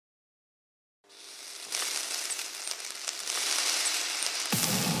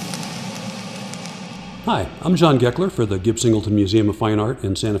Hi, I'm John Geckler for the Gib Singleton Museum of Fine Art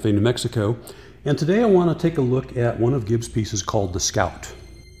in Santa Fe, New Mexico, and today I want to take a look at one of Gib's pieces called The Scout.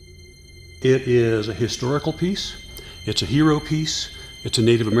 It is a historical piece, it's a hero piece, it's a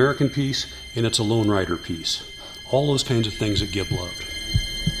Native American piece, and it's a Lone Rider piece. All those kinds of things that Gib loved.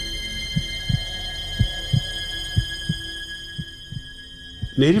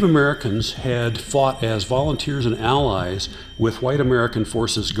 Native Americans had fought as volunteers and allies with white American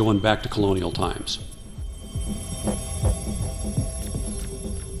forces going back to colonial times.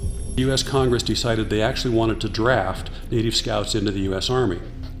 The U.S. Congress decided they actually wanted to draft Native Scouts into the U.S. Army.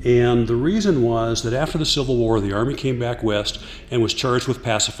 And the reason was that after the Civil War, the Army came back west and was charged with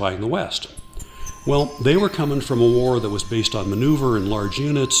pacifying the West. Well, they were coming from a war that was based on maneuver and large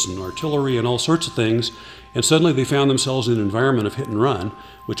units and artillery and all sorts of things, and suddenly they found themselves in an environment of hit and run,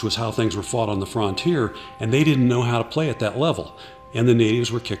 which was how things were fought on the frontier, and they didn't know how to play at that level, and the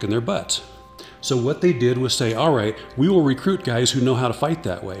natives were kicking their butts. So what they did was say, all right, we will recruit guys who know how to fight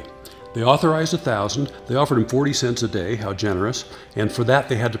that way. They authorized 1,000, they offered them 40 cents a day, how generous, and for that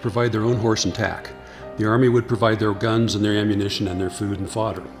they had to provide their own horse and tack. The Army would provide their guns and their ammunition and their food and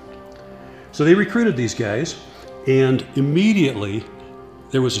fodder. So they recruited these guys, and immediately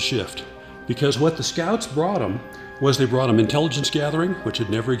there was a shift. Because what the Scouts brought them was they brought them intelligence gathering, which had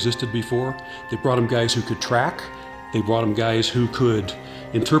never existed before. They brought them guys who could track. They brought them guys who could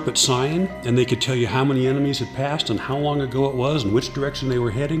interpret sign, and they could tell you how many enemies had passed and how long ago it was and which direction they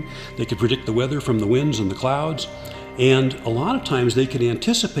were heading. They could predict the weather from the winds and the clouds. And a lot of times they could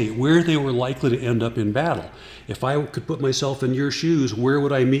anticipate where they were likely to end up in battle. If I could put myself in your shoes, where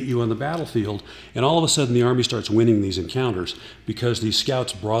would I meet you on the battlefield? And all of a sudden the Army starts winning these encounters because these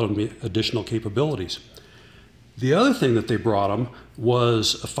Scouts brought them additional capabilities. The other thing that they brought them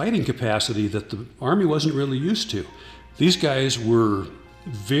was a fighting capacity that the Army wasn't really used to. These guys were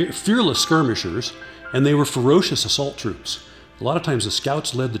fearless skirmishers, and they were ferocious assault troops. A lot of times the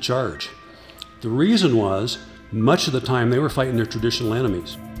Scouts led the charge. The reason was, much of the time they were fighting their traditional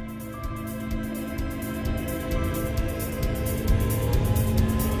enemies.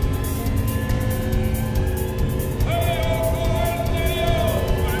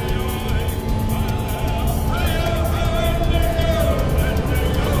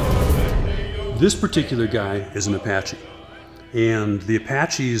 This particular guy is an Apache, and the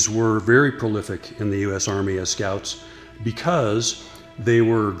Apaches were very prolific in the U.S. Army as Scouts because they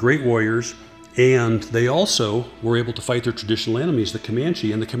were great warriors, and they also were able to fight their traditional enemies, the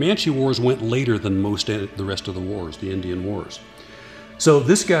Comanche, and the Comanche Wars went later than most the rest of the wars, the Indian Wars. So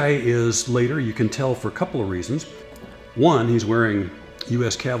this guy is later, you can tell for a couple of reasons. One, he's wearing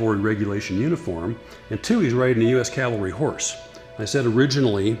U.S. Cavalry regulation uniform, and two, he's riding a U.S. Cavalry horse. I said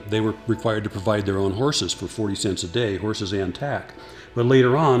originally they were required to provide their own horses for 40 cents a day, horses and tack. But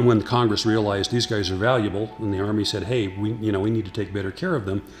later on, when Congress realized these guys are valuable, and the Army said, hey, we need to take better care of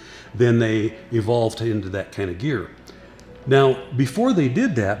them, then they evolved into that kind of gear. Now, before they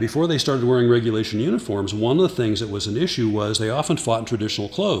did that, before they started wearing regulation uniforms, one of the things that was an issue was they often fought in traditional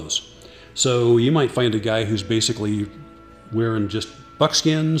clothes. So you might find a guy who's basically wearing just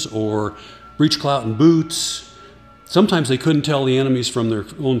buckskins or breechclout and boots. Sometimes they couldn't tell the enemies from their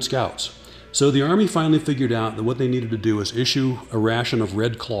own Scouts. So the Army finally figured out that what they needed to do was issue a ration of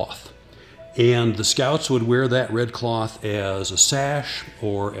red cloth. And the Scouts would wear that red cloth as a sash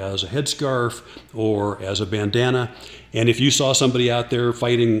or as a headscarf or as a bandana. And if you saw somebody out there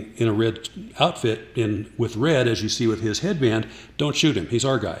fighting in a red outfit with red, as you see with his headband, don't shoot him. He's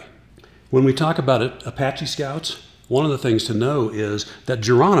our guy. When we talk about it, Apache Scouts, one of the things to know is that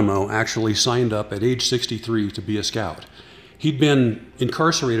Geronimo actually signed up at age 63 to be a Scout. He'd been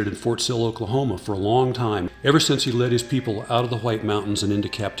incarcerated in Fort Sill, Oklahoma for a long time, ever since he led his people out of the White Mountains and into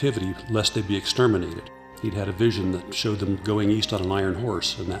captivity, lest they be exterminated. He'd had a vision that showed them going east on an iron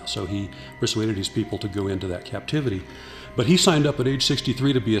horse, so he persuaded his people to go into that captivity. But he signed up at age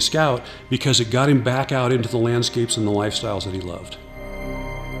 63 to be a Scout because it got him back out into the landscapes and the lifestyles that he loved.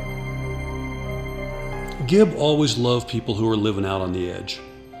 Gib always loved people who were living out on the edge,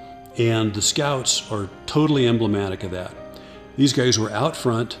 and the Scouts are totally emblematic of that. These guys were out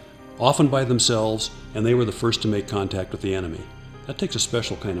front, often by themselves, and they were the first to make contact with the enemy. That takes a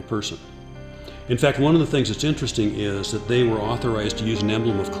special kind of person. In fact, one of the things that's interesting is that they were authorized to use an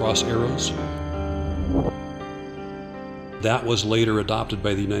emblem of cross arrows. That was later adopted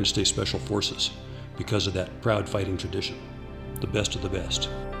by the United States Special Forces because of that proud fighting tradition, the best of the best.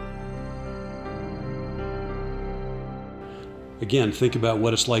 Again, think about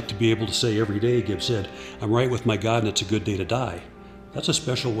what it's like to be able to say every day, Gib said, I'm right with my God and it's a good day to die. That's a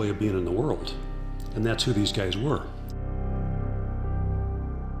special way of being in the world. And that's who these guys were.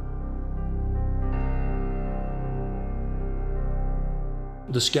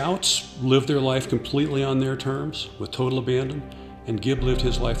 The Scouts lived their life completely on their terms, with total abandon, and Gib lived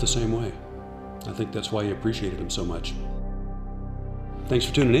his life the same way. I think that's why he appreciated him so much. Thanks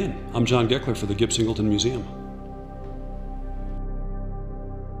for tuning in. I'm John Geckler for the Gib Singleton Museum.